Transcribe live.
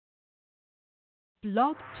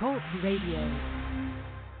Blog Talk Radio.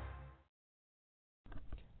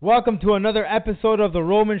 Welcome to another episode of The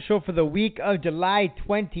Roman Show for the week of July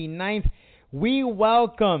 29th. We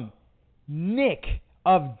welcome Nick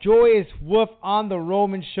of Joyous on The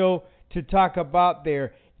Roman Show to talk about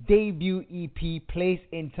their debut EP, Place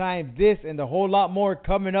in Time. This and a whole lot more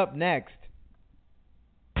coming up next.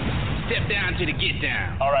 Step down to the get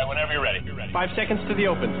down. All right, whenever you're ready. 5 seconds to the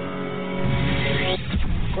open.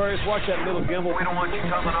 Aquarius, watch that little gimbal. We don't want you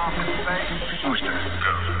coming off in space. Booster,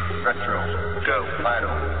 go. Retro, go. Vital,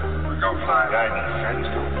 go. Flight.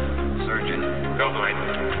 Guidance, surgeon, go. Flight.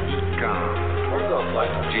 Econ, we're go. Flight.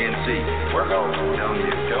 GNC, we're go. LU,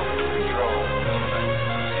 go. Control,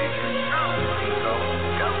 procedure, go. Eco,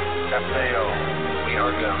 go. FAO, we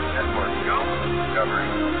are go. Network, go. Discovery,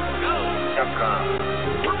 go.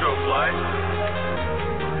 Capcom, we're go. Flight.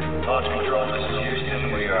 Launch control, this is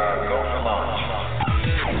Houston. We are go for launch.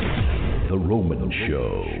 The Roman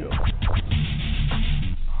Show.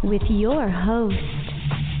 With your host,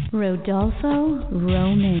 Rodolfo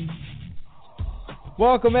Roman.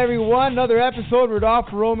 Welcome, everyone. Another episode.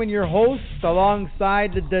 Rodolfo Roman, your host,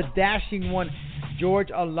 alongside the dashing one,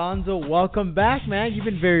 George Alonzo. Welcome back, man. You've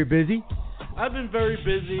been very busy. I've been very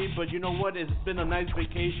busy, but you know what? It's been a nice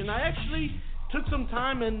vacation. I actually took some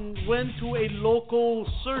time and went to a local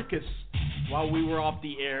circus while we were off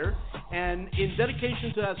the air. And in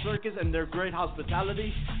dedication to that circus and their great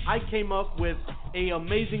hospitality, I came up with an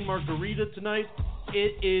amazing margarita tonight.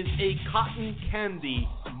 It is a cotton candy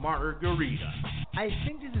margarita. I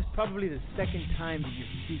think this is probably the second time that you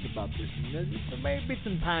speak about this. There may have been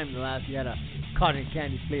some time the last you had a cotton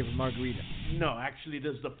candy flavored margarita. No, actually,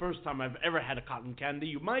 this is the first time I've ever had a cotton candy.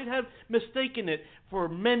 You might have mistaken it for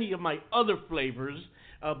many of my other flavors,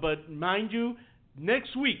 but mind you,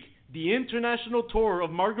 next week, the international tour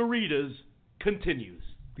of margaritas continues.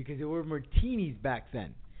 Because there were martinis back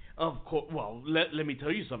then. Of course. Well, let me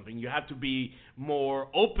tell you something. You have to be more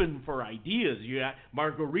open for ideas. You have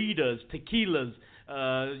margaritas, tequilas.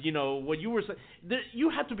 What you were saying. You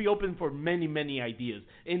have to be open for many, many ideas.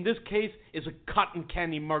 In this case, it's a cotton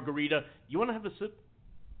candy margarita. You want to have a sip?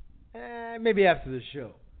 Maybe after the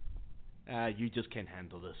show. You just can't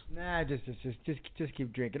handle this. Nah, just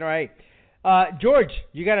keep drinking. All right. George,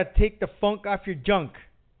 you got to take the funk off your junk.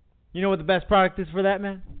 You know what the best product is for that,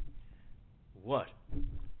 man? What?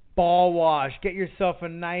 Ball wash. Get yourself a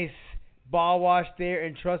nice ball wash there,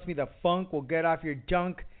 and trust me, the funk will get off your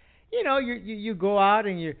junk. You know, you go out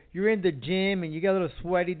and you're in the gym and you get a little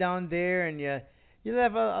sweaty down there and you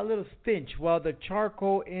have a little stench. Well, the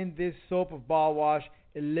charcoal in this soap of ball wash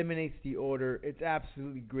eliminates the odor. It's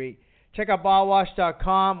absolutely great. Check out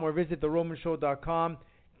ballwash.com or visit theromanshow.com.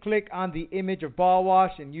 Click on the image of ball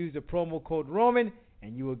wash and use the promo code Roman,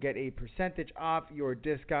 and you will get a percentage off your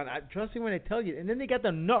discount. Trust me when I tell you. And then they got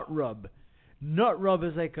the nut rub. Nut rub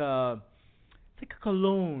is like a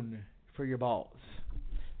cologne for your balls.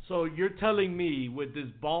 So you're telling me with this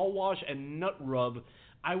ball wash and nut rub,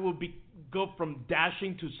 I will go from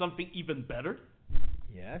dashing to something even better?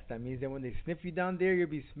 Yes, that means that when they sniff you down there, you'll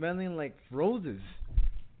be smelling like roses.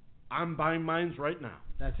 I'm buying mines right now.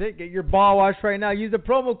 That's it. Get your ball wash right now. Use the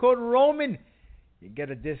promo code Roman. You get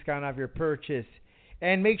a discount off your purchase.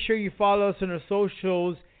 And make sure you follow us on our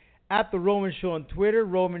socials at The Roman Show on Twitter,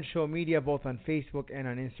 Roman Show Media, both on Facebook and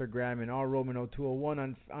on Instagram, and all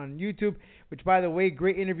Roman0201 on YouTube, which, by the way,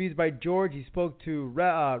 great interviews by George. He spoke to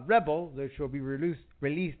Rebel, which will be released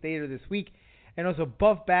later this week, and also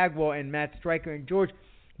Buff Bagwell and Matt Stryker. And George,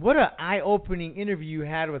 what an eye-opening interview you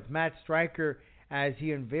had with Matt Stryker as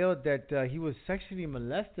he unveiled that he was sexually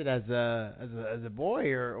molested as a boy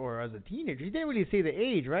or as a teenager. He didn't really say the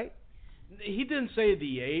age, right? He didn't say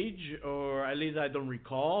the age, or at least I don't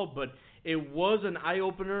recall, but it was an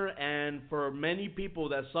eye-opener, and for many people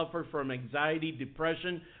that suffer from anxiety,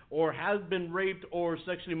 depression, or has been raped or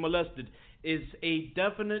sexually molested, is a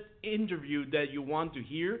definite interview that you want to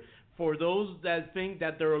hear. For those that think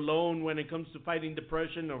that they're alone when it comes to fighting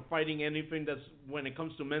depression or fighting anything that's when it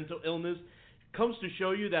comes to mental illness, comes to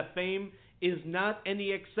show you that fame is not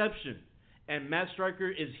any exception, and Matt Stryker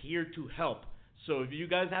is here to help. So if you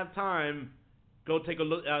guys have time, go take a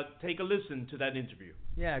look, take a listen to that interview.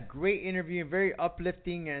 Yeah, great interview, very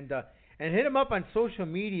uplifting, and hit him up on social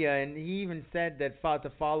media. And he even said that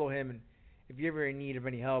to follow him, and if you're ever in need of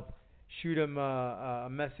any help, shoot him a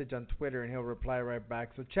message on Twitter, and he'll reply right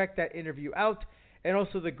back. So check that interview out, and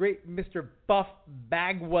also the great Mr. Buff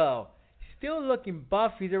Bagwell. Still looking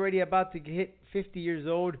buff. He's already about to hit 50 years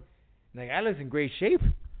old. And the guy looks in great shape.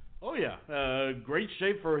 Oh yeah, great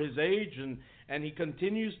shape for his age, and he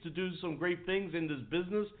continues to do some great things in this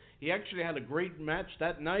business. He actually had a great match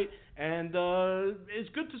that night, and it's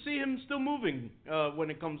good to see him still moving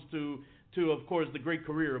when it comes to of course the great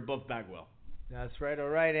career of Buff Bagwell. That's right. All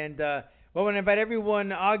right, and well, I want to invite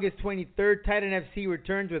everyone. August 23rd, Titan FC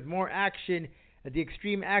returns with more action at the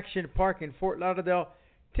Extreme Action Park in Fort Lauderdale.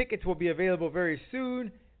 Tickets will be available very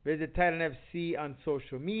soon. Visit Titan FC on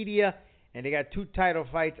social media. And they got 2 title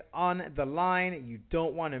fights on the line. You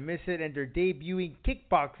don't want to miss it. And they're debuting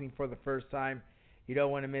kickboxing for the first time. You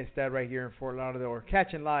don't want to miss that right here in Fort Lauderdale or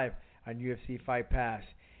catching live on UFC Fight Pass.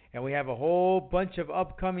 And we have a whole bunch of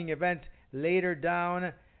upcoming events later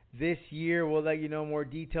down this year. We'll let you know more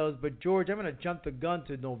details. But, George, I'm going to jump the gun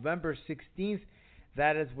to November 16th.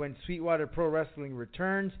 That is when Sweetwater Pro Wrestling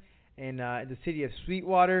returns in the city of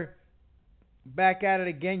Sweetwater. Back at it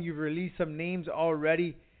again. You've released some names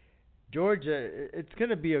already. Georgia, it's going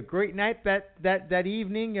to be a great night that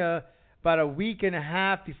evening, about a week and a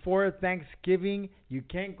half before Thanksgiving. You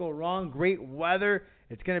can't go wrong. Great weather.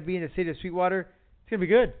 It's going to be in the city of Sweetwater. It's going to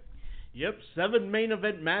be good. Yep, 7 main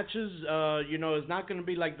event matches. It's not going to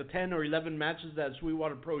be like the 10 or 11 matches that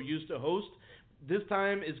Sweetwater Pro used to host. This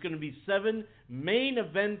time it's going to be 7 main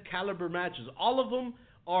event caliber matches. All of them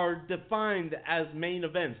are defined as main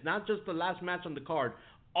events, not just the last match on the card.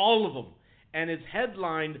 All of them. And it's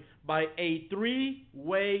headlined by a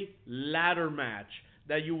 3-way ladder match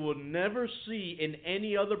that you will never see in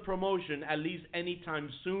any other promotion, at least anytime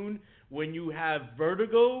soon, when you have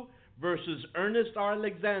Vertigo versus Ernest R.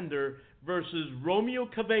 Alexander versus Romeo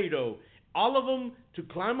Cavedo. All of them to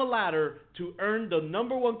climb a ladder to earn the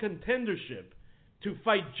number 1 contendership to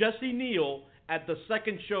fight Jesse Neal at the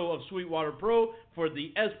second show of Sweetwater Pro for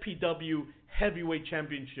the SPW Heavyweight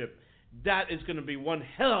Championship. That is going to be one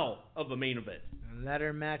hell of a main event.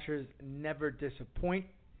 Ladder matches never disappoint.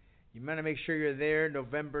 You want to make sure you're there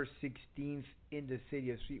November 16th in the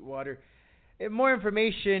city of Sweetwater. If more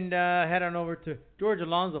information, head on over to George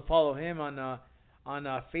Alonso. Follow him on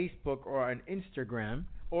Facebook or on Instagram.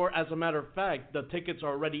 Or as a matter of fact, the tickets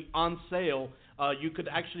are already on sale. You could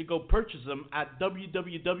actually go purchase them at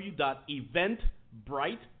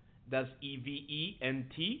www.eventbrite, that's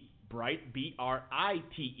E-V-E-N-T, Bright,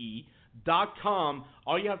 BRITE.com.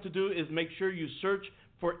 All you have to do is make sure you search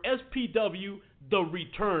for SPW The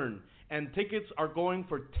Return. And tickets are going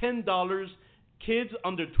for $10. Kids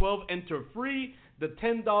under 12 enter free. The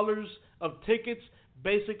 $10 of tickets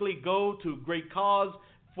basically go to great cause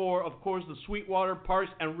for, of course, the Sweetwater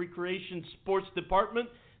Parks and Recreation Sports Department.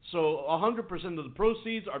 So 100% of the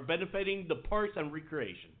proceeds are benefiting the Parks and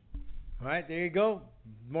Recreation. All right, there you go.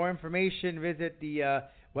 More information, visit the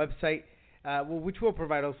website, which we'll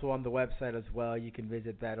provide also on the website as well. You can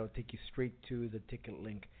visit that. It'll take you straight to the ticket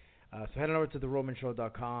link. So head on over to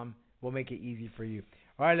theromanshow.com. We'll make it easy for you.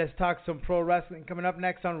 All right, let's talk some pro wrestling coming up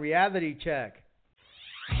next on Reality Check.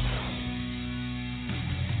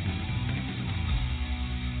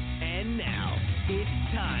 And now,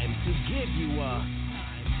 it's time to give you a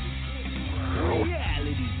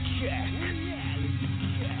reality check.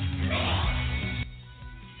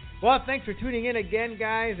 Well, thanks for tuning in again,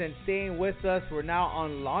 guys, and staying with us. We're now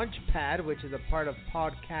on Launchpad, which is a part of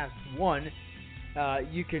Podcast One.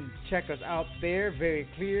 You can check us out there. Very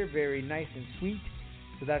clear, very nice and sweet.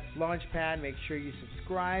 So that's Launchpad. Make sure you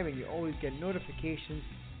subscribe, and you always get notifications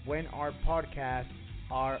when our podcasts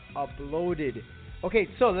are uploaded. Okay,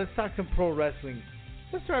 so let's talk some pro wrestling.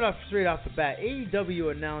 Let's start off straight off the bat.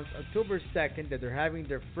 AEW announced October 2nd that they're having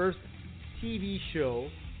their first TV show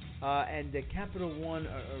and the Capital One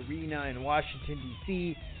Arena in Washington,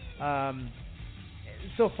 D.C.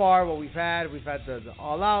 So far, what we've had the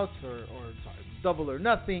All Out or Double or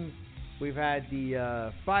Nothing. We've had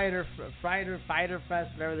the Fighter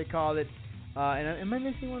Fest, whatever they call it. And am I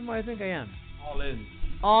missing one more? I think I am. All In.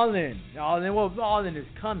 All In. Well, All In is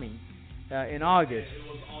coming in August. It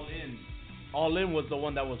was All In. All In was the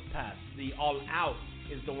one that was passed. The All Out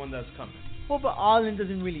is the one that's coming. Well, but All In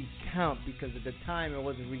doesn't really count because at the time it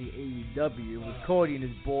wasn't really AEW. It was Cody and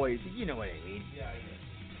his boys. You know what I mean. Yeah,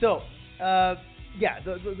 So,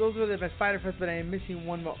 those were the best Fighter Fest, but I am missing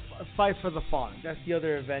one more. Fight for the Fallen. That's the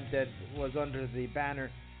other event that was under the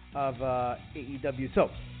banner of AEW. So,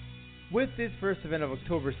 with this first event of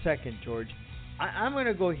October 2nd, George, I'm going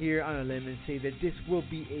to go here on a limb and say that this will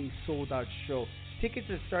be a sold-out show. Tickets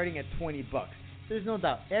are starting at $20. There's no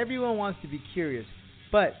doubt. Everyone wants to be curious.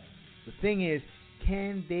 But the thing is,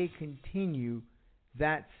 can they continue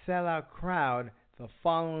that sellout crowd the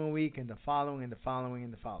following week and the following and the following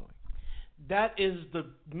and the following? That is the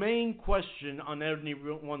main question on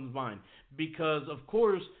everyone's mind. Because, of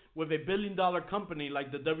course, with a billion-dollar company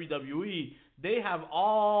like the WWE, they have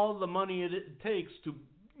all the money it takes to,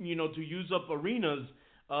 to use up arenas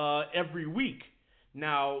every week.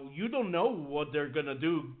 Now, you don't know what they're going to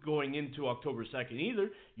do going into October 2nd either.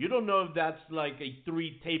 You don't know if that's like a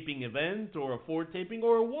 3-taping event or a 4-taping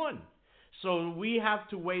or a 1. So we have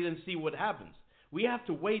to wait and see what happens. We have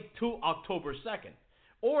to wait till October 2nd,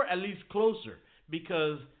 or at least closer,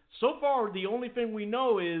 because so far the only thing we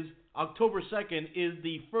know is October 2nd is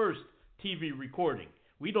the first TV recording.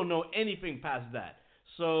 We don't know anything past that.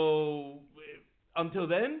 So until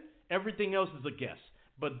then, everything else is a guess.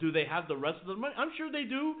 But do they have the rest of the money? I'm sure they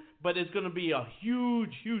do, but it's going to be a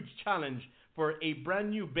huge, huge challenge for a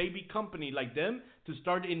brand new baby company like them to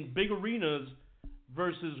start in big arenas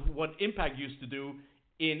versus what Impact used to do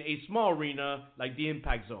in a small arena like the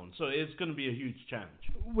Impact Zone. So it's going to be a huge challenge.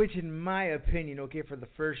 Which, in my opinion, okay, for the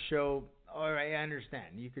first show, all right, I understand.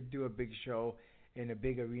 You could do a big show in a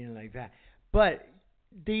big arena like that. But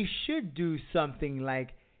they should do something like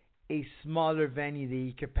a smaller venue that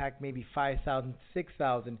you could pack maybe 5,000,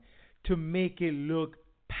 6,000 to make it look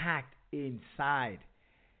packed inside.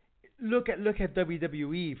 Look at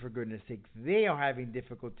WWE, for goodness sake. They are having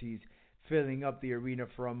difficulties filling up the arena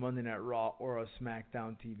for a Monday Night Raw or a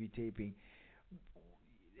SmackDown TV taping.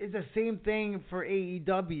 It's the same thing for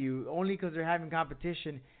AEW, only because they're having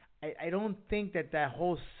competition. I don't think that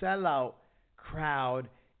whole sellout crowd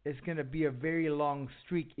is going to be a very long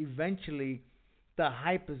streak. Eventually, the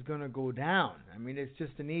hype is going to go down. I mean, it's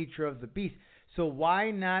just the nature of the beast. So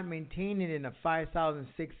why not maintain it in a 5,000,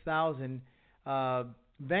 6,000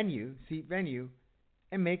 seat venue,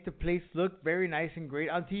 and make the place look very nice and great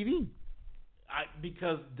on TV?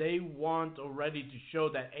 Because they want already to show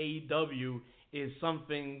that AEW is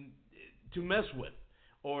something to mess with,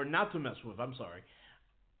 or not to mess with, I'm sorry.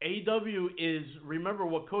 AEW is, remember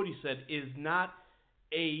what Cody said, is not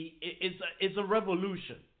it's a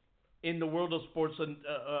revolution in the world of sports, and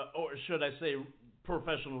or should I say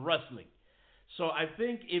professional wrestling. So I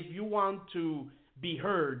think if you want to be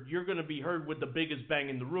heard, you're going to be heard with the biggest bang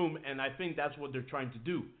in the room, and I think that's what they're trying to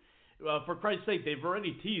do. For Christ's sake, they've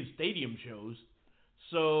already teased stadium shows,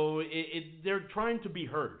 so they're trying to be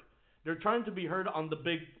heard. They're trying to be heard on the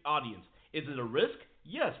big audience. Is it a risk?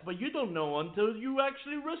 Yes, but you don't know until you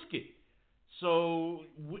actually risk it. So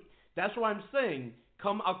that's why I'm saying,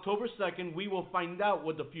 come October 2nd, we will find out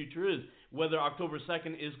what the future is. Whether October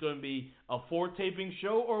 2nd is going to be a 4-taping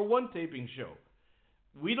show or a 1-taping show.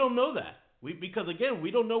 We don't know that. Because, again, we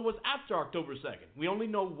don't know what's after October 2nd. We only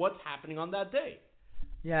know what's happening on that day.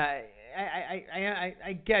 Yeah,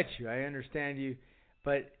 I get you. I understand you.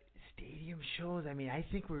 But stadium shows, I mean, I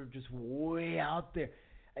think we're just way out there.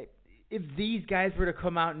 If these guys were to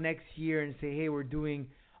come out next year and say, hey, we're doing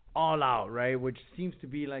All Out, right, which seems to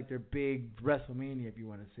be like their big WrestleMania, if you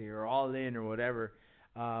want to say, or All In or whatever,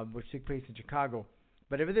 which took place in Chicago.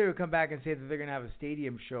 But if they would come back and say that they're going to have a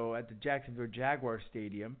stadium show at the Jacksonville Jaguars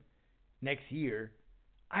Stadium next year,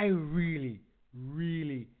 I really,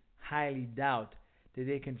 really highly doubt that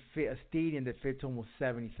they can fit a stadium that fits almost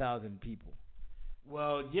 70,000 people.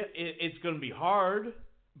 Well, yeah, it's going to be hard,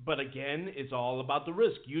 but again, it's all about the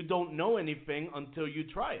risk. You don't know anything until you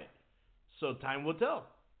try it. So time will tell.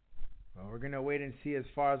 Well, we're going to wait and see as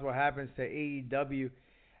far as what happens to AEW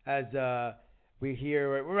as we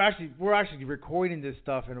hear. We're actually recording this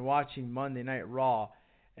stuff and watching Monday Night Raw,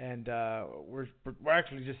 and we're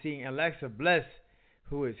actually just seeing Alexa Bliss,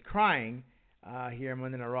 who is crying here on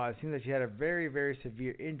Monday Night Raw. It seems that she had a very, very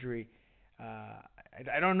severe injury.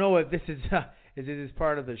 I don't know if this is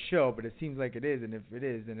part of the show, but it seems like it is, and if it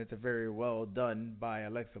is, then it's a very well done by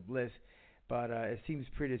Alexa Bliss. But it seems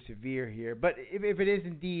pretty severe here. But if it is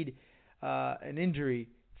indeed an injury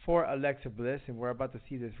for Alexa Bliss, and we're about to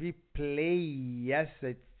see this replay, yes,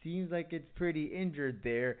 it seems like it's pretty injured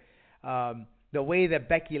there. The way that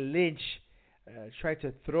Becky Lynch tried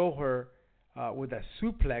to throw her with a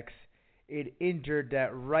suplex, it injured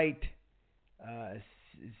that right,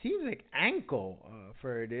 it seems like ankle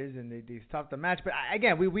for it is, and they stopped the match. But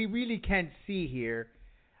again, we really can't see here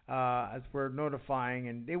as we're notifying,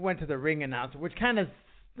 and they went to the ring announcer, which kind of,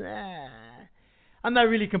 I'm not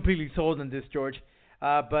really completely sold on this, George.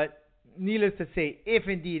 But needless to say,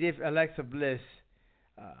 if Alexa Bliss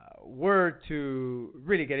were to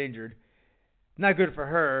really get injured, not good for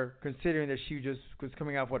her, considering that she just was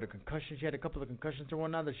coming off a concussion. She had a couple of concussions or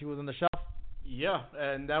whatnot that she was on the shelf. Yeah,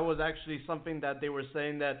 and that was actually something that they were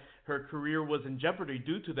saying that her career was in jeopardy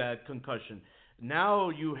due to that concussion. Now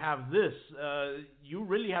you have this. You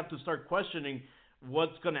really have to start questioning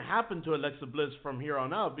what's going to happen to Alexa Bliss from here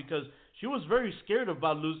on out, because she was very scared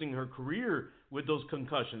about losing her career with those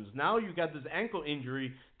concussions. Now you got this ankle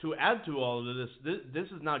injury to add to all of this. This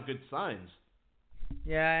is not good signs.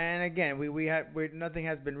 Yeah, and again, we nothing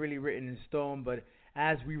has been really written in stone, but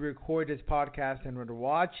as we record this podcast and we're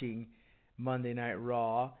watching Monday Night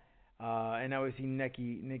Raw, and obviously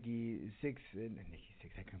Nikki Six,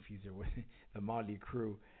 I confused her with the Motley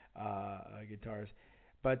Crue guitars,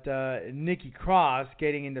 but Nikki Cross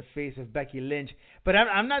getting in the face of Becky Lynch. But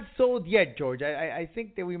I'm not sold yet, George. I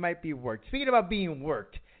think that we might be worked. Speaking about being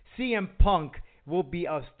worked, CM Punk will be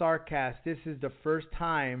a StarCast. This is the first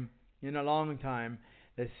time in a long time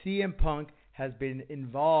that CM Punk has been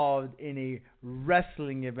involved in a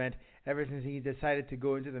wrestling event ever since he decided to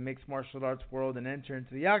go into the mixed martial arts world and enter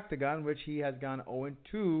into the octagon, which he has gone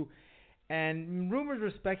 0-2. And rumors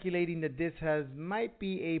were speculating that this might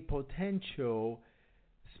be a potential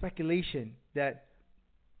speculation that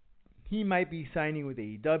he might be signing with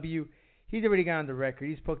AEW. He's already gone on the record.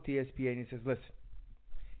 He spoke to ESPN and he says, listen,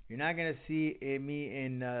 you're not going to see me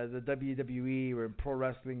in the WWE or in pro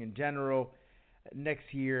wrestling in general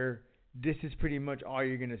next year. This is pretty much all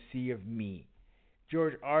you're going to see of me.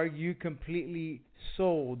 George, are you completely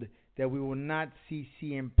sold that we will not see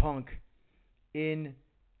CM Punk in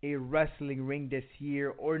a wrestling ring this year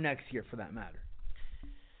or next year for that matter?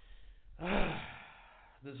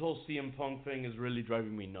 This whole CM Punk thing is really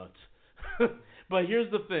driving me nuts. But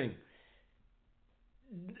here's the thing.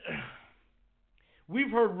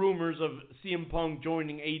 We've heard rumors of CM Punk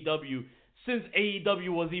joining AEW since AEW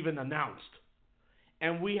was even announced.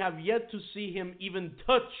 And we have yet to see him even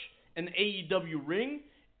touch an AEW ring,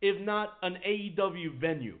 if not an AEW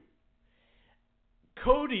venue.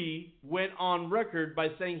 Cody went on record by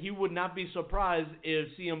saying he would not be surprised if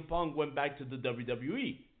CM Punk went back to the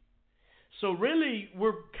WWE. So really,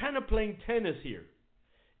 we're kind of playing tennis here.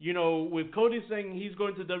 You know, with Cody saying he's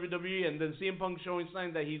going to WWE and then CM Punk showing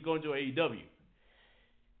signs that he's going to AEW.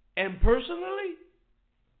 And personally,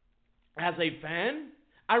 as a fan,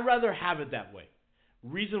 I'd rather have it that way.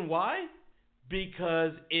 Reason why?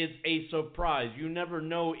 Because it's a surprise. You never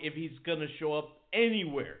know if he's going to show up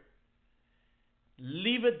anywhere.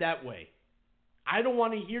 Leave it that way. I don't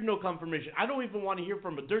want to hear no confirmation. I don't even want to hear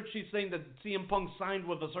from a dirt sheet saying that CM Punk signed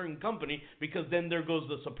with a certain company, because then there goes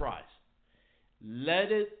the surprise.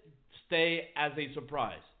 Let it stay as a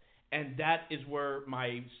surprise. And that is where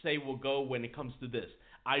my say will go when it comes to this.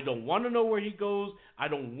 I don't want to know where he goes. I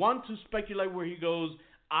don't want to speculate where he goes.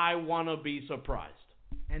 I want to be surprised.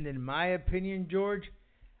 And in my opinion, George,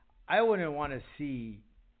 I wouldn't want to see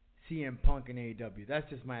CM Punk in AEW. That's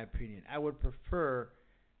just my opinion. I would prefer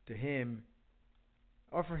to him,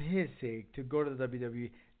 or for his sake, to go to the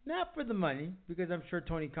WWE. Not for the money, because I'm sure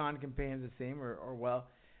Tony Khan can pay him the same or well.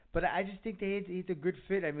 But I just think that he's a good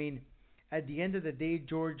fit. I mean, at the end of the day,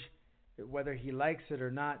 George, whether he likes it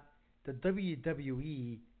or not, the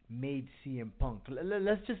WWE made CM Punk.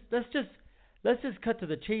 Let's just cut to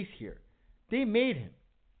the chase here. They made him.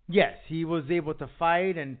 Yes, he was able to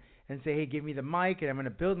fight and say, hey, give me the mic and I'm going to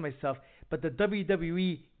build myself. But the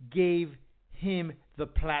WWE gave him the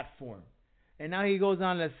platform. And now he goes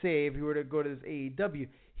on, let's say, if he were to go to this AEW,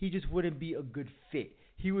 he just wouldn't be a good fit.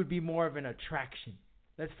 He would be more of an attraction.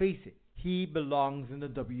 Let's face it, he belongs in the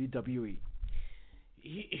WWE.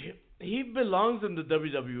 He belongs in the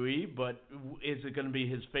WWE, but is it going to be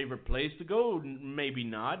his favorite place to go? Maybe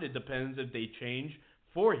not. It depends if they change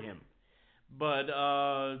for him. But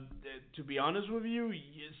to be honest with you,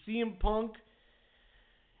 CM Punk,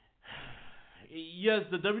 yes,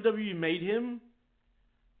 the WWE made him,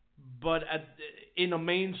 but in a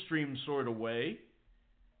mainstream sort of way.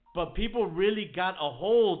 But people really got a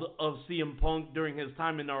hold of CM Punk during his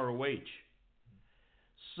time in ROH.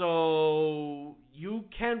 So you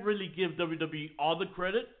can't really give WWE all the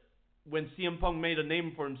credit when CM Punk made a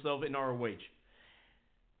name for himself in ROH.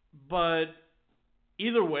 But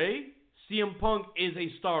either way, CM Punk is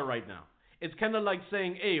a star right now. It's kind of like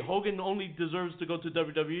saying, hey, Hogan only deserves to go to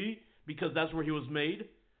WWE because that's where he was made.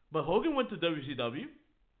 But Hogan went to WCW.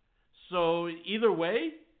 So either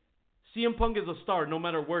way, CM Punk is a star no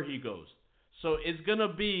matter where he goes. So it's going to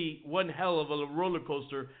be one hell of a roller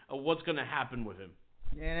coaster of what's going to happen with him.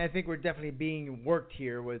 And I think we're definitely being worked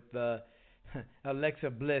here with Alexa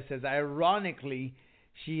Bliss, as ironically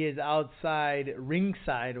she is outside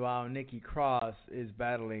ringside while Nikki Cross is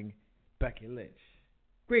battling Becky Lynch.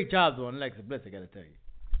 Great job though on Alexa Bliss, I gotta tell you.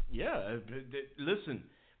 Yeah, listen,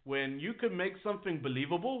 when you can make something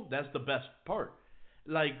believable, that's the best part.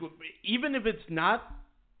 Like, even if it's not,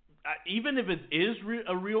 even if it is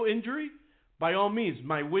a real injury, by all means,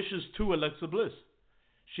 my wishes to Alexa Bliss.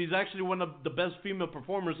 She's actually one of the best female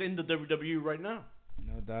performers in the WWE right now.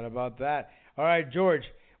 No doubt about that. All right, George.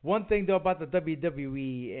 One thing though about the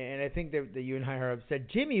WWE, and I think that you and I are upset.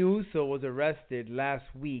 Jimmy Uso was arrested last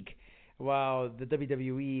week while the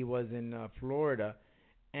WWE was in Florida,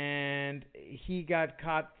 and he got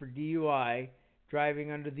caught for DUI,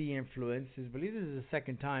 driving under the influence. I believe this is the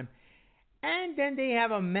second time. And then they have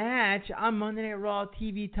a match on Monday Night Raw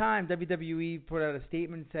TV time. WWE put out a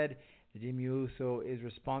statement and said that Jimmy Uso is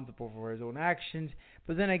responsible for his own actions.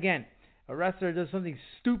 But then again, a wrestler does something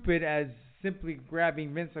stupid as simply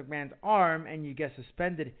grabbing Vince McMahon's arm and you get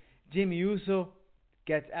suspended. Jimmy Uso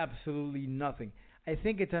gets absolutely nothing. I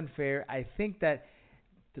think it's unfair. I think that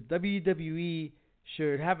the WWE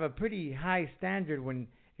should have a pretty high standard when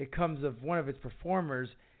it comes of one of its performers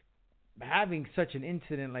having such an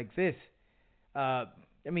incident like this. I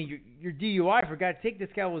mean, your DUI, for God's sake, this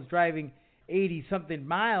guy was driving 80-something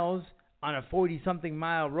miles on a 40-something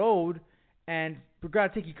mile road, and for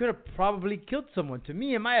God's sake, he could have probably killed someone. To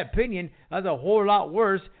me, in my opinion, that's a whole lot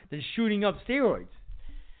worse than shooting up steroids.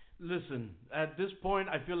 Listen, at this point,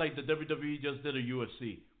 I feel like the WWE just did a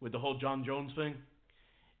UFC with the whole John Jones thing.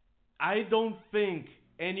 I don't think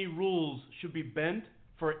any rules should be bent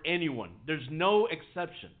for anyone. There's no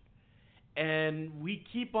exception. And we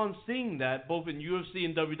keep on seeing that both in UFC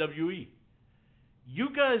and WWE. You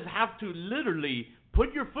guys have to literally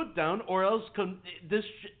put your foot down or else this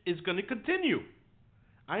is going to continue.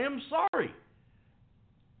 I am sorry.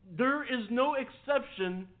 There is no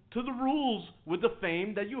exception to the rules with the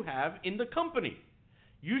fame that you have in the company.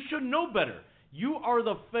 You should know better. You are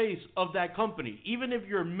the face of that company. Even if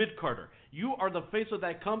you're a mid-carder, you are the face of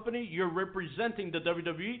that company. You're representing the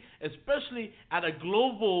WWE, especially at a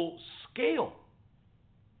global scale.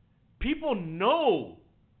 People know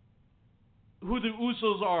who the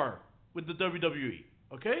Usos are with the WWE,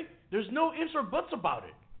 okay? There's no ifs or buts about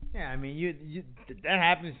it. Yeah, I mean, you that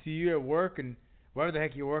happens to you at work and wherever the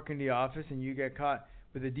heck you work in the office and you get caught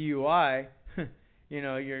with a DUI,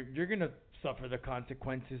 you're going to suffer the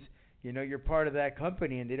consequences. You're part of that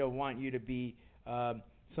company, and they don't want you to be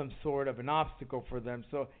some sort of an obstacle for them.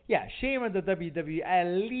 So, yeah, shame on the WWE. At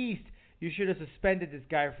least you should have suspended this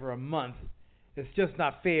guy for a month. It's just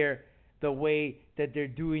not fair the way that they're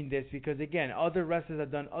doing this because, again, other wrestlers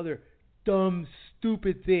have done other dumb,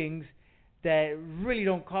 stupid things that really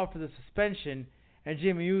don't call for the suspension, and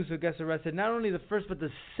Jimmy Uso gets arrested not only the first but the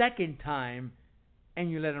second time, and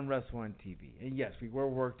you let him wrestle on TV. And, yes, we were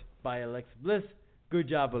worked by Alexa Bliss. Good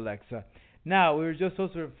job, Alexa. Now, we were just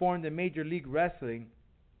also informed that Major League Wrestling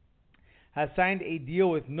has signed a deal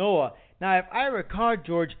with Noah. Now, if I recall,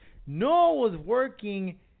 George, Noah was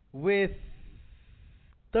working with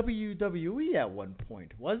WWE at one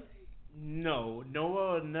point, was he? No,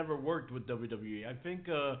 Noah never worked with WWE. I think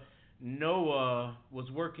Noah was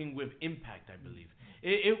working with Impact, I believe.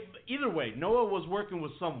 Either way, Noah was working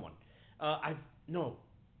with someone. I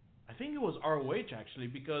think it was ROH actually,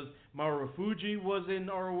 because Marufuji was in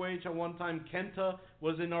ROH at one time. Kenta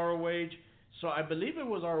was in ROH. So I believe it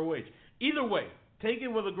was ROH. Either way, take it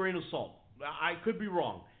with a grain of salt. I could be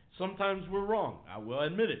wrong. Sometimes we're wrong. I will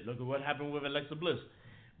admit it. Look at what happened with Alexa Bliss.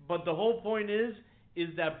 But the whole point is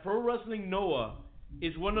that Pro Wrestling Noah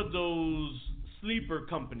is one of those sleeper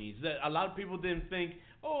companies that a lot of people didn't think,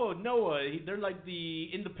 oh, Noah, they're like the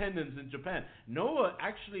independents in Japan. Noah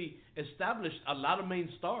actually established a lot of main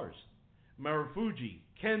stars. Marufuji,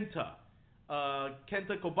 Kenta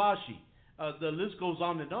Kobashi, the list goes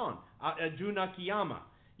on and on. Jun Akiyama.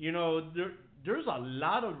 There's a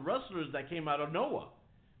lot of wrestlers that came out of Noah.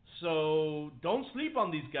 So don't sleep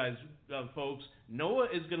on these guys, folks. Noah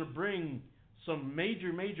is going to bring some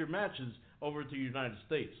major, major matches over to the United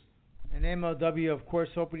States. And MLW, of course,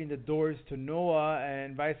 opening the doors to Noah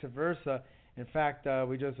and vice versa. In fact,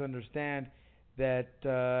 we just understand that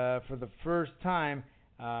for the first time,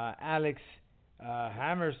 Alex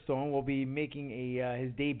Hammerstone will be making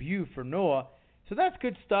his debut for Noah. So that's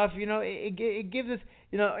good stuff. It gives us,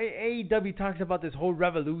 AEW talks about this whole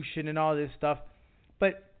revolution and all this stuff.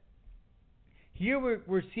 But here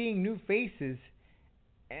we're seeing new faces.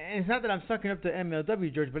 And it's not that I'm sucking up to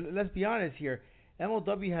MLW, George, but let's be honest here.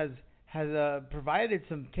 MLW has provided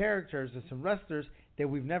some characters or some wrestlers that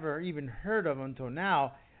we've never even heard of until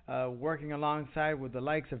now, working alongside with the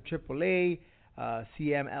likes of AAA,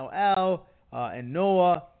 CMLL, and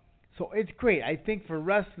Noah. So it's great. I think for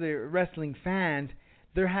wrestling fans,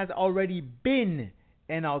 there has already been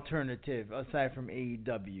an alternative aside from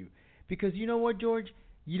AEW. Because you know what, George?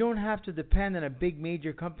 You don't have to depend on a big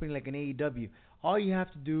major company like an AEW. All you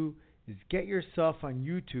have to do is get yourself on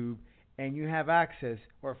YouTube and you have access,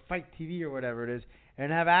 or Fight TV or whatever it is,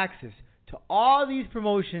 and have access to all these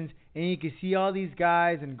promotions, and you can see all these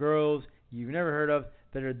guys and girls you've never heard of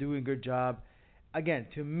that are doing a good job. Again,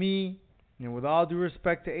 to me, and with all due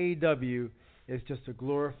respect to AEW, it's just a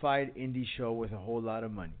glorified indie show with a whole lot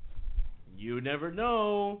of money. You never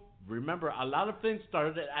know. Remember, a lot of things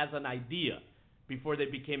started as an idea before they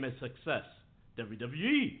became a success.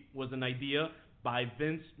 WWE was an idea by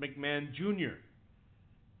Vince McMahon Jr.,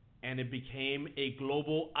 and it became a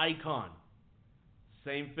global icon.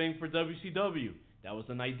 Same thing for WCW. That was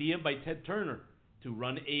an idea by Ted Turner to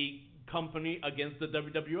run a company against the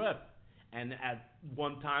WWF, and at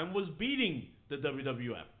one time was beating the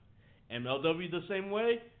WWF. MLW the same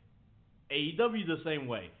way, AEW the same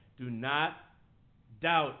way. Do not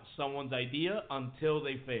doubt someone's idea until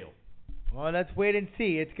they fail. Well, let's wait and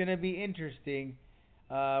see. It's going to be interesting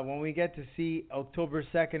when we get to see October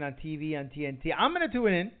 2nd on TV on TNT. I'm going to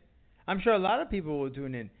tune in. I'm sure a lot of people will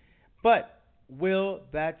tune in. But will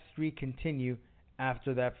that streak continue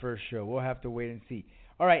after that first show? We'll have to wait and see.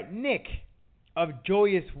 All right, Nick of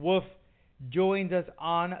Joyous Wolf joined us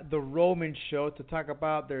on the Roman Show to talk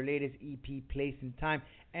about their latest EP, Place and Time.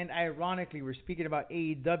 And ironically, we're speaking about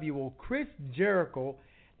AEW. Well, Chris Jericho,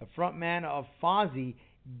 the frontman of Fozzy,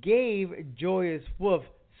 gave Joyous Wolf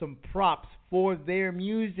some props for their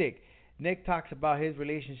music. Nick talks about his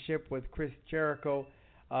relationship with Chris Jericho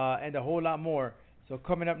and a whole lot more. So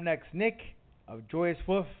coming up next, Nick of Joyous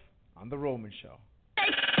Wolf on the Roman Show.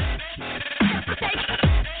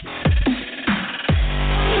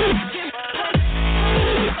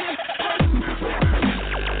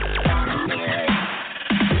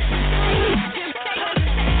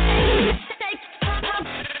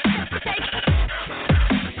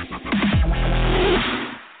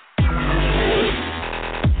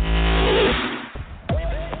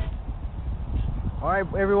 All right,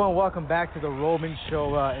 everyone, welcome back to the Roman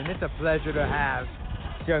Show, and it's a pleasure to have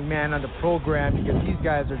this young man on the program because these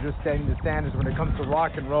guys are just setting the standards when it comes to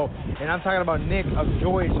rock and roll. And I'm talking about Nick of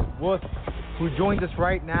Joyous Wolf, who joins us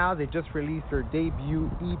right now. They just released their debut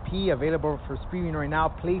EP, available for streaming right now,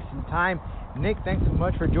 Place and Time. Nick, thanks so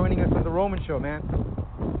much for joining us on the Roman Show, man.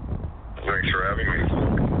 Thanks for having me.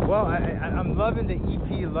 Well, I'm loving the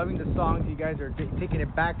EP, loving the songs. You guys are taking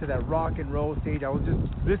it back to that rock and roll stage. I was just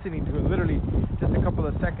listening to it literally just a couple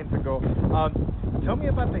of seconds ago. Tell me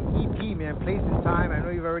about the EP, man, Place and Time. I know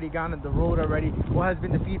you've already gone on the road already. What has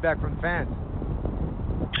been the feedback from fans?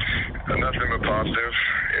 Nothing but positive.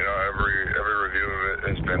 You know, every review of it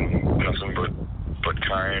has been nothing but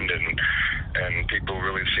kind, and people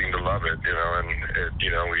really seem to love it. You know, and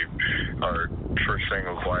our first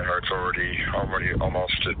single, Quiet Heart's already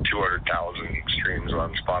almost to 200,000 streams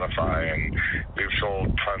on Spotify, and we've sold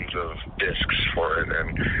tons of discs for it,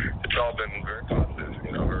 and it's all been very positive.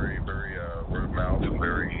 You know, very word of mouth and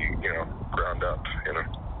very ground up. You know.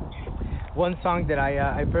 One song that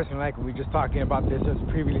I personally like, we were just talking about this as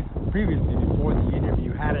previously before the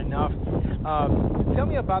interview, Had Enough. Tell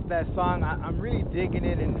me about that song. I'm really digging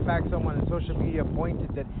it. In fact, someone on social media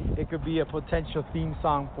pointed that it could be a potential theme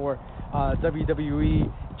song for WWE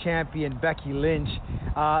champion Becky Lynch.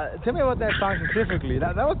 Tell me about that song specifically.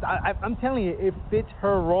 I'm telling you, it fits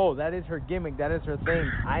her role. That is her gimmick. That is her thing.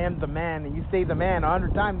 I am the man, and you say the man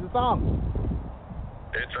 100 times in the song.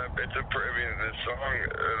 The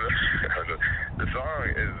song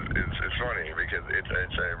is funny because it's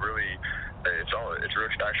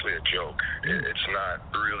actually a joke. It's not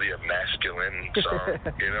really a masculine song,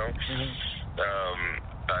 you know.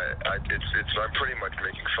 I'm pretty much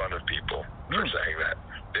making fun of people for saying that,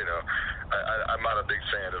 you know. I'm not a big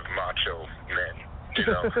fan of macho men, you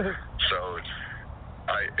know. So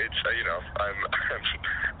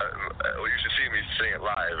you should see me sing it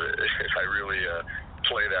live. I really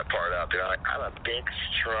play that part out there. I'm a big,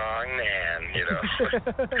 strong man, you know.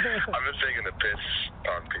 I'm just taking the piss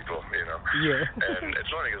on people, you know. Yeah. And it's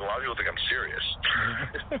funny because a lot of people think I'm serious,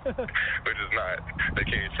 which is not the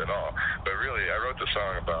case at all. But really, I wrote the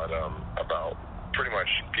song about pretty much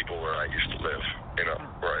people where I used to live, you know,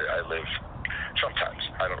 where I live sometimes.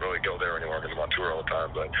 I don't really go there anymore because I'm on tour all the time,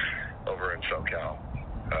 but over in SoCal,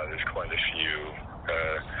 there's quite a few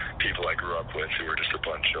people I grew up with who were just a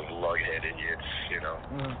bunch of lughead idiots, you know.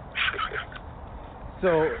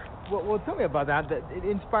 So, well, tell me about that. It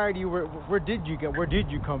inspired you. Where did you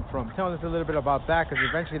come from? Tell us a little bit about that, because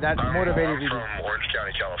eventually that motivated you. I'm from Orange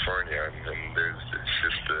County, California, and it's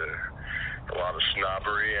just a lot of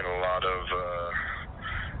snobbery and a lot of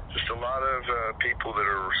people that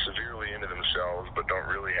are severely into themselves but don't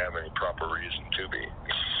really have any proper reason to be.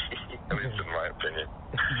 At least in my opinion.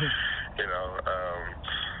 You know,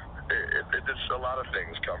 it's a lot of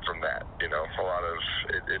things come from that. You know, a lot of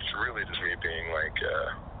it's really just me being like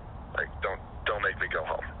don't make me go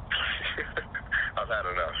home. I've had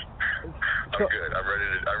enough. I'm good. I'm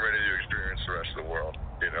ready to experience the rest of the world.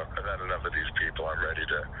 You know, I've had enough of these people. I'm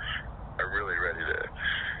really ready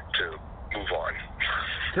to move on.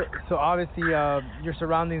 So obviously, your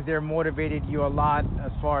surroundings there motivated you a lot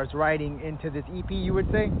as far as writing into this EP, you would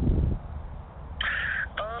say?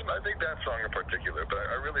 I think that song in particular, but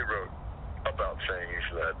I really wrote about things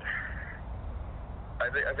that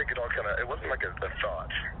I think it all kind of, it wasn't like a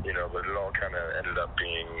thought, you know, but it all kind of ended up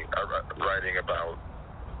being writing about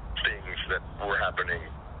things that were happening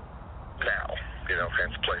now, you know,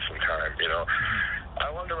 hence place and time, you know. I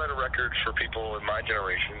wanted to write a record for people in my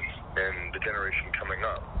generation and the generation coming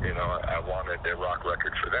up, you know. I wanted a rock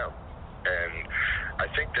record for them, and I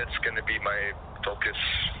think that's going to be my focus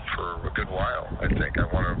for a good while. I think I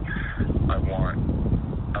want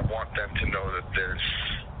them to know that there's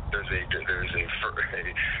a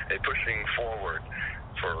pushing forward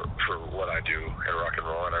for what I do in rock and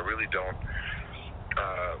roll, and I really don't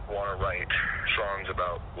want to write songs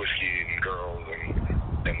about whiskey and girls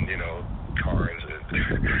and you know, cars.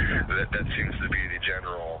 That seems to be the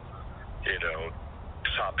general, you know,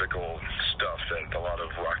 topical stuff that a lot of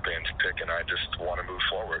rock bands pick, and I just want to move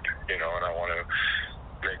forward, you know, and I want to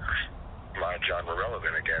make my genre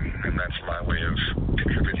relevant again, and that's my way of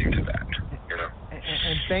contributing to that, you know.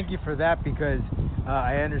 And thank you for that, because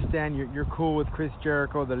I understand you're cool with Chris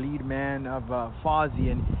Jericho, the lead man of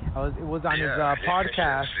Fozzy, and it was on his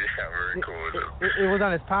podcast. Yeah, very cool with him. It was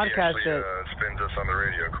on his podcast. He actually spins us on the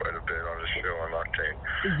radio quite a bit on his show on Octane.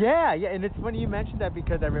 Yeah, and it's funny you mentioned that,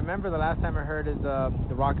 because I remember the last time I heard his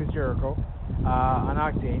The Rock is Jericho on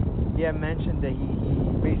Octane. He had mentioned that he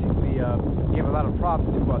basically gave a lot of props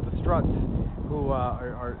to the Struts, who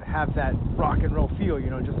have that rock and roll feel, you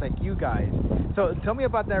know, just like you guys. So tell me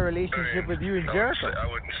about that relationship with you and Jericho. I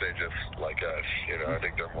wouldn't say just like us, you know. I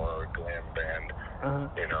think they're more a glam band,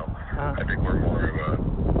 you know. I think we're more of a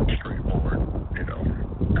straightforward, you know,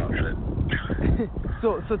 outfit.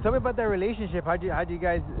 So tell me about that relationship. How'd you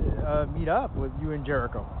guys meet up with you and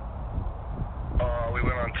Jericho? We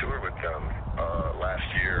went on tour with them last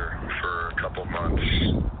year for a couple months,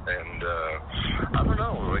 and I don't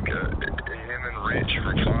know, like him and Reese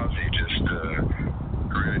from Fozzy just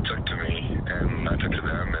really took to me, and I took to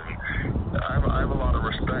them, and I have a lot of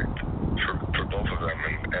respect for both of them,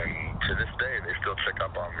 and to this day they still check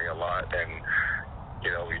up on me a lot, and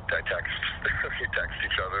you know, we text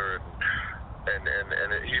each other, and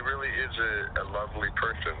he really is a lovely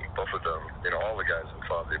person, both of them, you know, all the guys in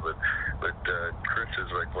Fozzy, but Chris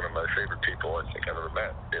is like one of my favorite people I think I've ever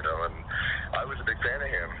met, you know, and I was a big fan of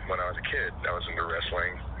him when I was a kid. I was into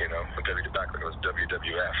wrestling, you know, back when it was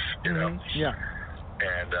WWF, you know. Yeah.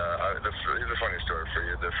 And here's a funny story for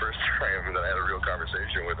you. The first time that I had a real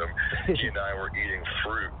conversation with him, he and I were eating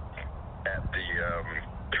fruit at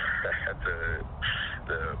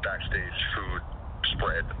the backstage food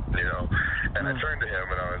spread, you know, and I turned to him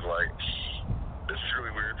and I was like, this is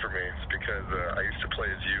really weird for me. It's because I used to play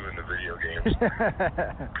as you in the video games.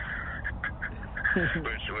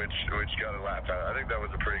 which got a laugh. I think that was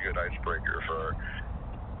a pretty good icebreaker for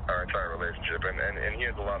our entire relationship, and he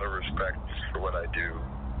has a lot of respect for what I do,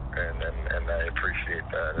 and I appreciate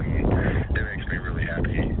that, and it makes me really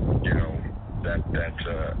happy, you know, that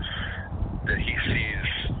he sees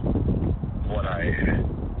what I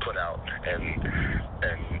put out, and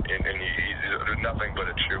he's nothing but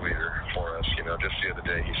a cheerleader for us, you know. Just the other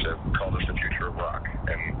day he called us the future of rock,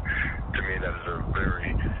 and to me that is a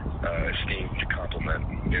very esteemed compliment,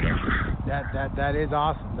 you know. That is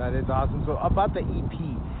awesome. That is awesome. So about the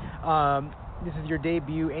EP, this is your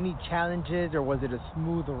debut. Any challenges, or was it a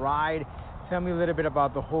smooth ride? Tell me a little bit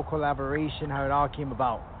about the whole collaboration, how it all came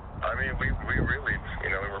about. I mean, we really, you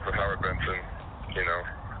know, we worked with Howard Benson, you know,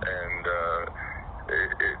 and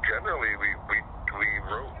generally we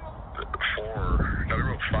wrote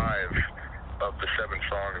 5 of the 7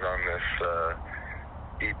 songs on this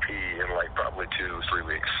EP in like probably 2-3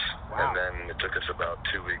 weeks. Wow. And then it took us about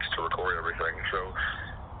 2 weeks to record everything. So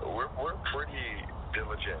we're pretty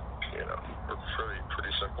diligent, you know. We're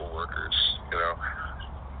pretty simple workers, you know.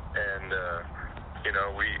 And you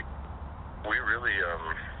know, we really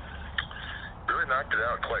knocked it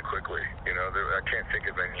out quite quickly. You know, I can't think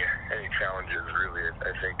of any challenges really.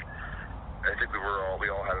 I think we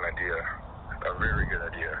all had an idea, a very good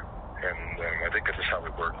idea, and I think this is how we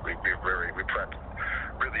work. We prep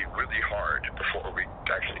really hard before we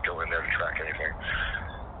actually go in there and track anything.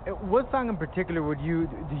 What song in particular do you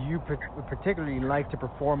particularly like to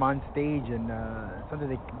perform on stage, and something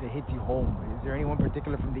that hits you home? Is there anyone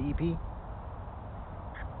particular from the EP?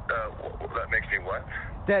 That makes me what?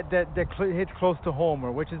 That hits close to home,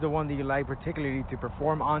 or which is the one that you like particularly to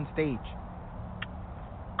perform on stage?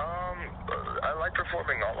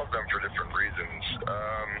 performing all of them for different reasons.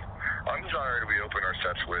 Undesired, we open our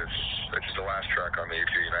sets with, which is the last track on the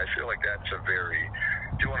EP, and I feel like that's a very,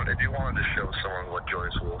 if you wanted to show someone what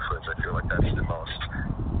Joyous Wolf is, I feel like that's the most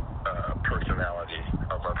personality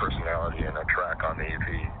of our personality in a track on the EP.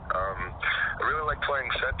 I really like playing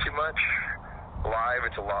set too much. Live,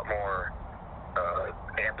 it's a lot more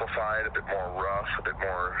amplified, a bit more rough, a bit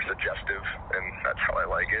more suggestive, and that's how I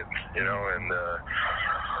like it, you know. And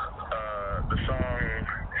the song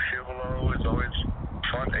Feel Below is always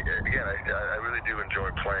fun. Again, I really do enjoy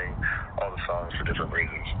playing all the songs for different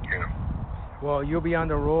reasons, you know. Well, you'll be on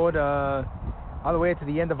the road all the way to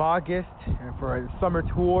the end of August for a summer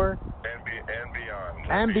tour. And beyond.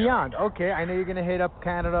 And beyond. Okay, I know you're gonna hit up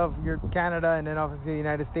Canada, and then obviously the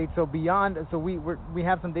United States. So beyond, so we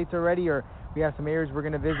have some dates already, or we have some areas we're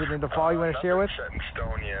gonna visit in the fall. You want to share with? Nothing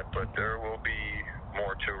set in stone yet, but there will be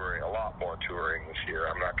more touring, a lot more touring this year.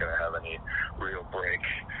 I'm not gonna have any real break.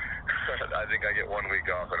 I think I get 1 week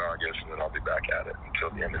off in August, and then I'll be back at it until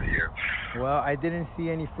the end of the year. Well, I didn't see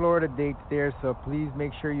any Florida dates there, so please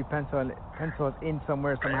make sure you pencil us in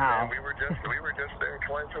somewhere somehow. Man, we were just there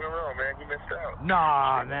twice in a row, man. You missed out.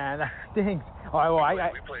 Nah, man, that stinks. All right,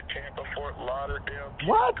 well, we played Tampa, Fort Lauderdale,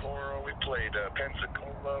 what? Coral. We played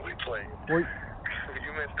Pensacola. We played. Well,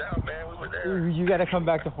 you missed out, man. We were there. You got to come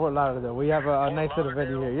back to Fort Lauderdale. We have a nice little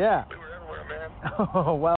venue here. Yeah. We were everywhere, man.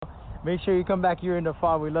 Oh, well. Make sure you come back here in the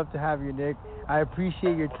fall. We'd love to have you, Nick. I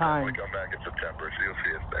appreciate your time. We'll come back in September, so you'll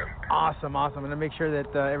see us then. Awesome. And to make sure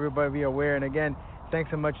that everybody be aware. And again, thanks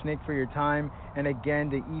so much, Nick, for your time. And again,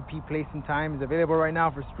 the EP Place and Time is available right now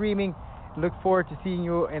for streaming. Look forward to seeing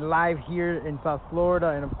you in live here in South Florida.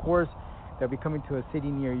 And of course, they'll be coming to a city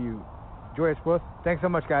near you. Joyous Wolf, thanks so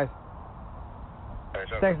much, guys.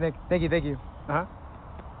 Thanks, Nick. Thank you. Uh-huh.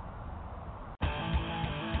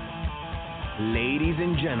 Ladies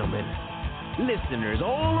and gentlemen, listeners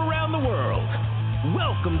all around the world,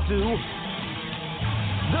 welcome to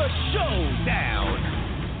The Showdown.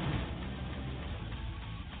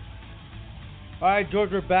 All right,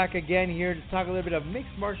 George, we're back again here to talk a little bit of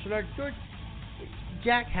mixed martial arts. George,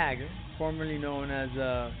 Jack Hager, formerly known as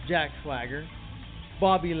Jack Swagger,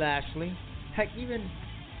 Bobby Lashley, heck, even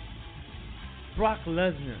Brock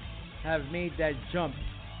Lesnar have made that jump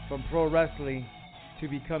from pro wrestling to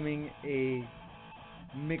becoming a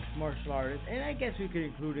mixed martial artist, and I guess we could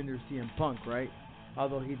include in there CM Punk, right?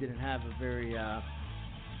 Although he didn't have a very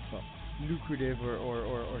lucrative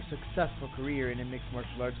or successful career in a mixed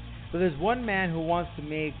martial arts. But there's one man who wants to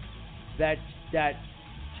make that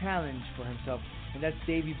challenge for himself, and that's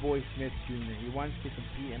Davey Boy Smith Jr. He wants to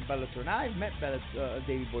compete in Bellator. Now, I've met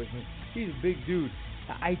Davey Boy Smith. He's a big dude.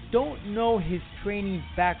 I don't know his training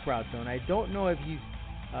background, though, and I don't know if he's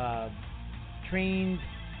trained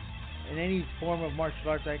in any form of martial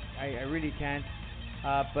arts. I really can't.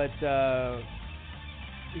 But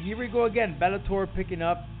here we go again. Bellator picking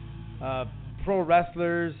up pro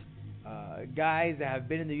wrestlers, guys that have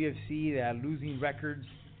been in the UFC that are losing records.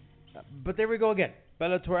 But there we go again.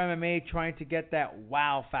 Bellator MMA trying to get that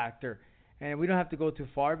wow factor. And we don't have to go too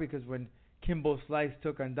far, because when Kimbo Slice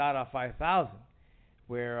took on Dada 5000,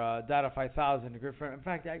 where Dada 5000, a good friend, in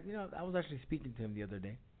fact, I was actually speaking to him the other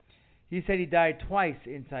day. He said he died twice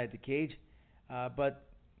inside the cage. But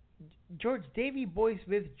George, Davey Boy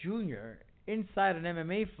Smith Jr. inside an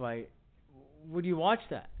MMA fight, would you watch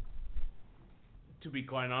that? To be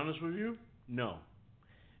quite honest with you, no.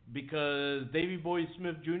 Because Davey Boy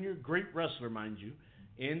Smith Jr., great wrestler, mind you,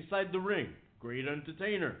 inside the ring, great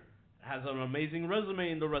entertainer, has an amazing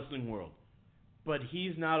resume in the wrestling world. But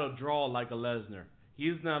he's not a draw like a Lesnar.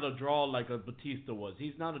 He's not a draw like a Batista was.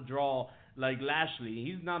 He's not a draw like Lashley.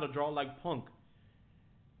 He's not a draw like Punk.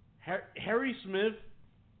 Harry Smith,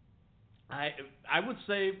 I would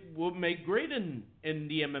say, will make great in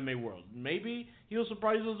the MMA world. Maybe he'll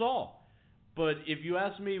surprise us all. But if you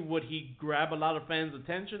ask me, would he grab a lot of fans'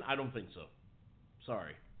 attention? I don't think so.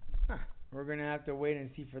 Sorry. We're gonna have to wait and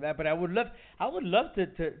see for that. But I would love to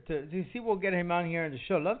see. We'll get him on here on the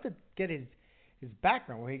show. Love to get his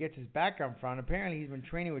background, where he gets his background from. Apparently, he's been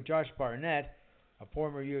training with Josh Barnett, a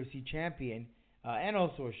former UFC champion, and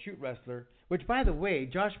also a shoot wrestler. Which, by the way,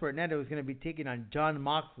 Josh Barnett was going to be taking on John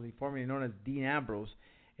Moxley, formerly known as Dean Ambrose,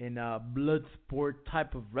 in a blood sport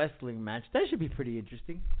type of wrestling match. That should be pretty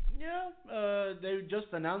interesting. Yeah, they just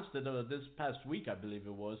announced it this past week, I believe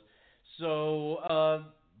it was. So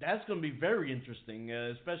that's going to be very interesting,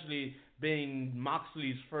 especially being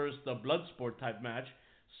Moxley's first blood sport type match.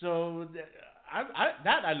 So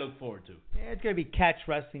I look forward to. Yeah, it's going to be catch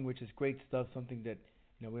wrestling, which is great stuff, something that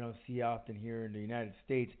we don't see often here in the United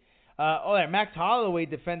States. Max Holloway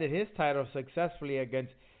defended his title successfully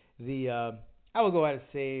against the I will go ahead and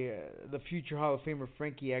say the future Hall of Famer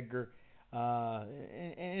Frankie Edgar,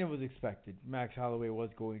 and it was expected. Max Holloway was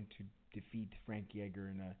going to defeat Frankie Edgar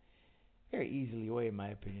in a very easily way, in my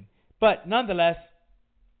opinion. But nonetheless,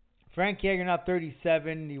 Frankie Edgar now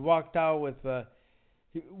 37. He walked out with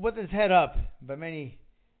his head up, but many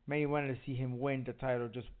wanted to see him win the title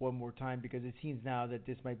just one more time because it seems now that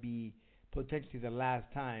this might be potentially the last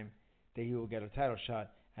time that he will get a title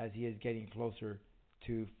shot as he is getting closer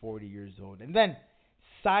to 40 years old. And then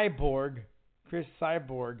Chris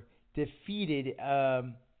Cyborg, defeated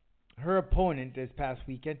her opponent this past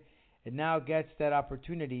weekend and now gets that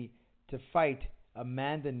opportunity to fight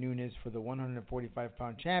Amanda Nunes for the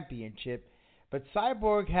 145-pound championship. But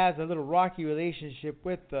Cyborg has a little rocky relationship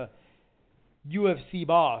with the UFC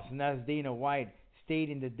boss, and that's Dana White,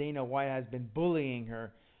 stating that Dana White has been bullying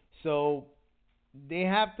her. So they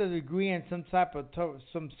have to agree on some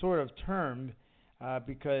sort of term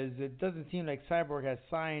because it doesn't seem like Cyborg has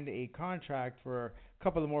signed a contract for a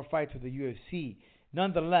couple of more fights with the UFC.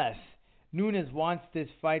 Nonetheless, Nunes wants this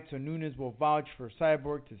fight, so Nunes will vouch for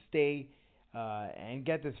Cyborg to stay and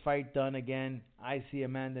get this fight done again. I see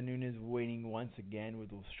Amanda Nunes winning once again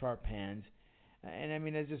with those sharp hands. And I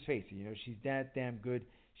mean, let's just face it, she's that damn good.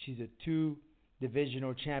 She's a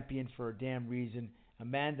 2-divisional champion for a damn reason.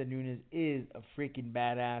 Amanda Nunes is a freaking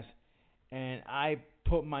badass, and I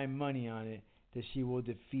put my money on it that she will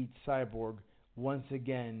defeat Cyborg once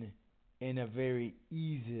again in a very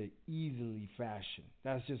easily fashion.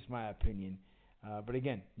 That's just my opinion. But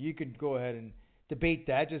again, you could go ahead and debate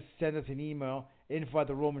that. Just send us an email,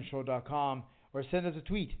 info@theromanshow.com, or send us a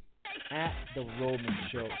tweet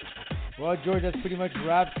 @TheRomanShow. Well, George, that pretty much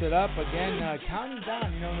wraps it up. Again, counting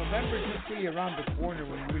down. November's just pretty around the corner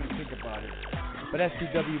when you really think about it. But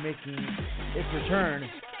SCW making its return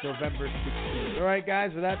November 16th. All right,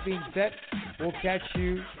 guys, with that being said, we'll catch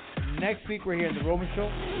you next week. We're here at The Roman Show.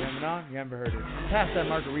 You haven't on? You haven't heard it. Pass that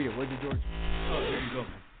margarita, would you, George? Oh, there you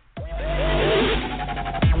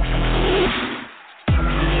go.